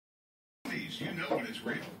You know when it's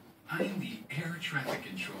real. I am the air traffic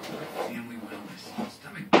controller of Family Wellness.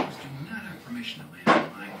 Stomach bugs do not have permission to land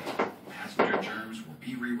on my way. Passenger germs will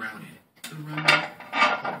be rerouted. The runway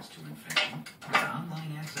closed to infection. With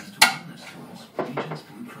online access to wellness tools, Regents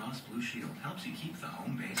Blue Cross Blue Shield helps you keep the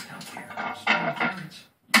home-based healthcare. Strong clearance.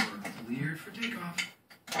 You're cleared for takeoff.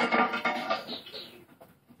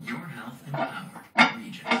 Your health empowered.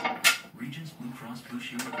 Regents. Regents Blue Cross Blue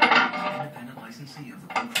Shield is an independent licensee of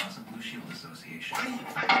the Blue Cross and Blue Shield Association. Why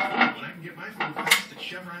eat fast food when I can get my food fast at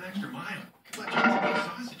Chevron Extra Mile? Electronic beef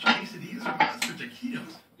sausage, quesadillas, or monster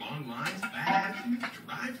taquitos. Long lines, bad attitudes,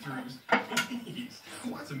 drive-thrus. Please.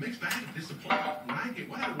 Who wants a mixed bag of disappointment when I get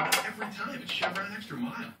what I want every time at Chevron Extra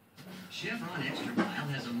Mile? Chevron Extra Mile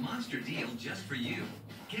has a monster deal just for you.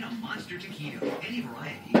 Get a monster taquito, any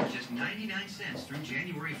variety, for just 99 cents through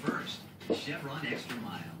January 1st. Chevron Extra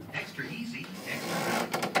Mile. Extra easy,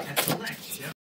 extra good. At select Chevron.